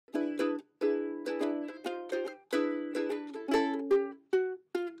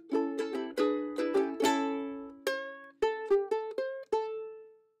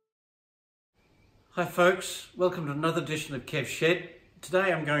Hi folks, welcome to another edition of Kev's Shed.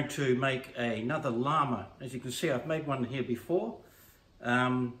 Today I'm going to make another llama. As you can see, I've made one here before,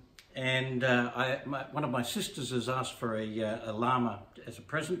 one of my sisters has asked for a llama as a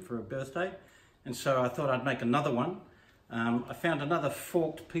present for her birthday, and so I thought I'd make another one. I found another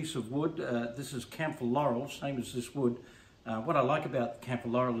forked piece of wood. This is camphor laurel, same as this wood. What I like about camphor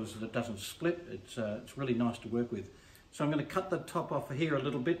laurel is that it doesn't split. It's really nice to work with. So I'm going to cut the top off here a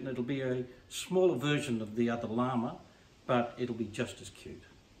little bit, and it'll be a smaller version of the other llama, but it'll be just as cute.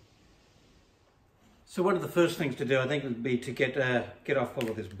 So one of the first things to do, I think, would be to get off all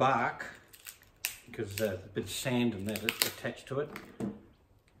of this bark, because there's a bit of sand and that attached to it.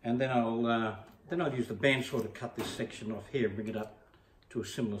 And then I'll use the bandsaw to cut this section off here and bring it up to a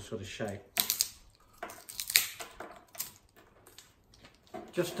similar sort of shape.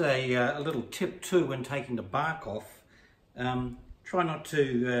 Just a little tip too when taking the bark off. Try not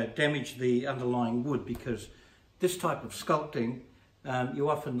to damage the underlying wood, because this type of sculpting you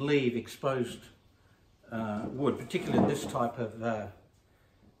often leave exposed wood, particularly this type of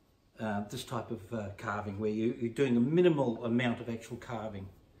carving, where you're doing a minimal amount of actual carving.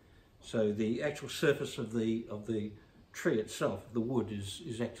 So the actual surface of the tree itself, the wood,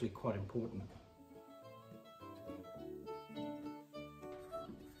 is actually quite important.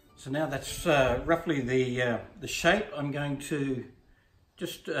 So now that's roughly the shape. I'm going to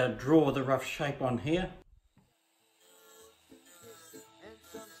just draw the rough shape on here.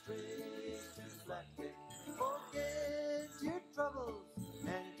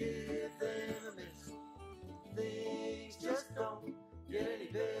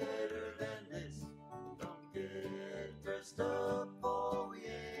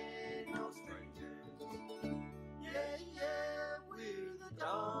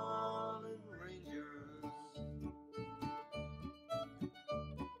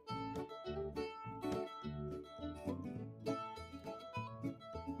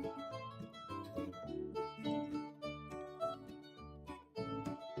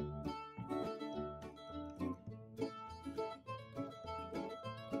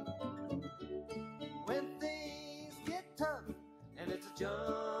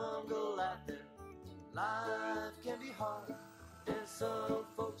 Jungle out there, life can be hard, and some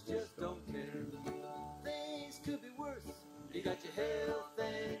folks just don't care. Things could be worse. You got your health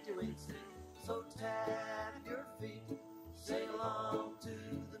and your instinct, so tap your feet, sing along to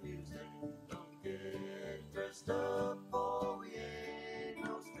the music. Don't get dressed up, for we ain't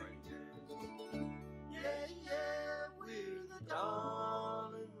no strangers. Yeah, yeah, we're the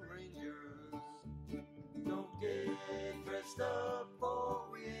Darling Rangers. Don't get dressed up, for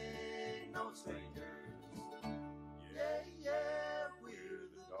we ain't no strangers. Yeah, yeah, we're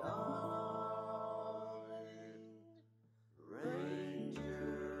the Darling Rangers.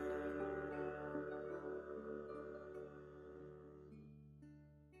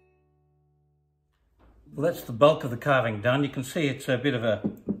 Well, that's the bulk of the carving done. You can see it's a bit of a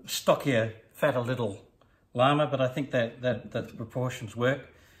stockier, fatter little llama, but I think that the proportions work.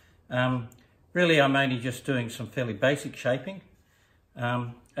 Really, I'm only just doing some fairly basic shaping,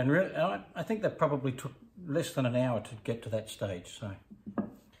 and I think that probably took less than an hour to get to that stage.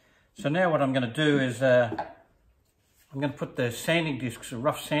 So now what I'm going to do is I'm going to put the sanding discs, a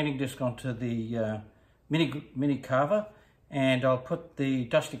rough sanding disc, onto the mini carver, and I'll put the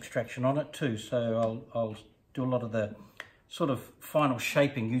dust extraction on it too. So I'll do a lot of the sort of final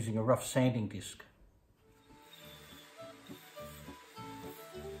shaping using a rough sanding disc.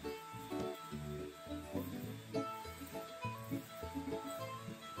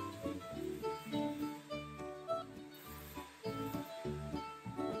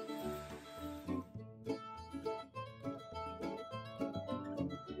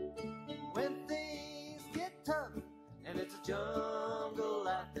 Jungle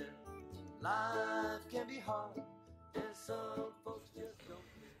out there, life can be hard, and some folks just don't.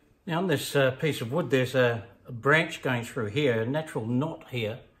 Now on this piece of wood, there's a branch going through here, a natural knot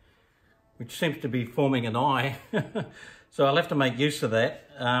here, which seems to be forming an eye. So I'll have to make use of that.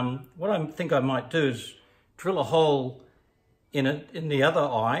 What I think I might do is drill a hole in the other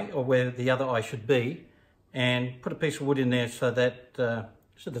eye, or where the other eye should be, and put a piece of wood in there so that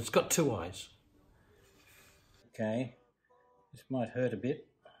it's got two eyes. Okay. This might hurt a bit.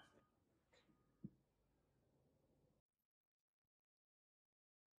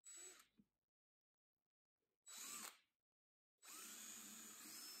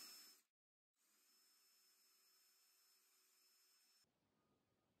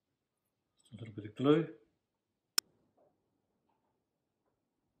 Just a little bit of glue.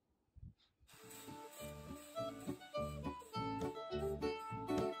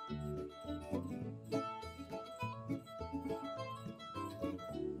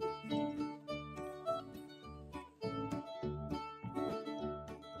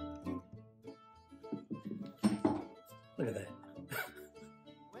 Look at that. A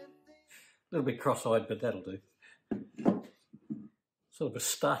little bit cross-eyed, but that'll do. Sort of a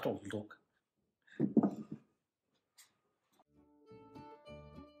startled look.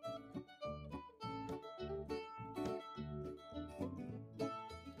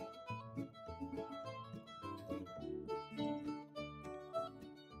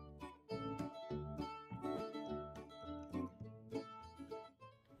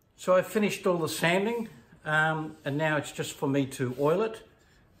 So I've finished all the sanding, and now it's just for me to oil it.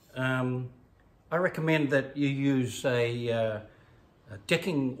 I recommend that you use a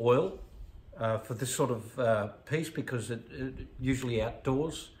decking oil for this sort of piece, because it usually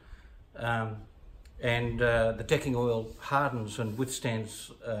outdoors, and the decking oil hardens and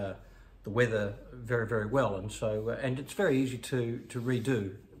withstands the weather very, very well, and so and it's very easy to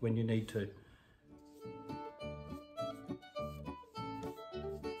redo when you need to.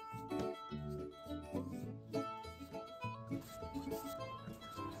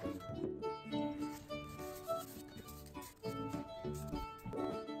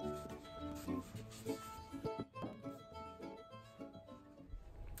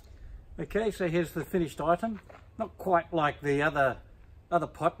 Okay, so here's the finished item. Not quite like the other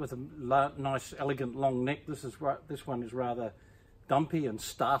pot with a nice, elegant, long neck. This one is rather dumpy and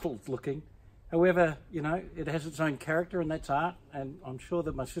startled looking. However, you know, it has its own character, and that's art, and I'm sure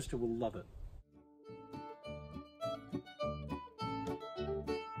that my sister will love it.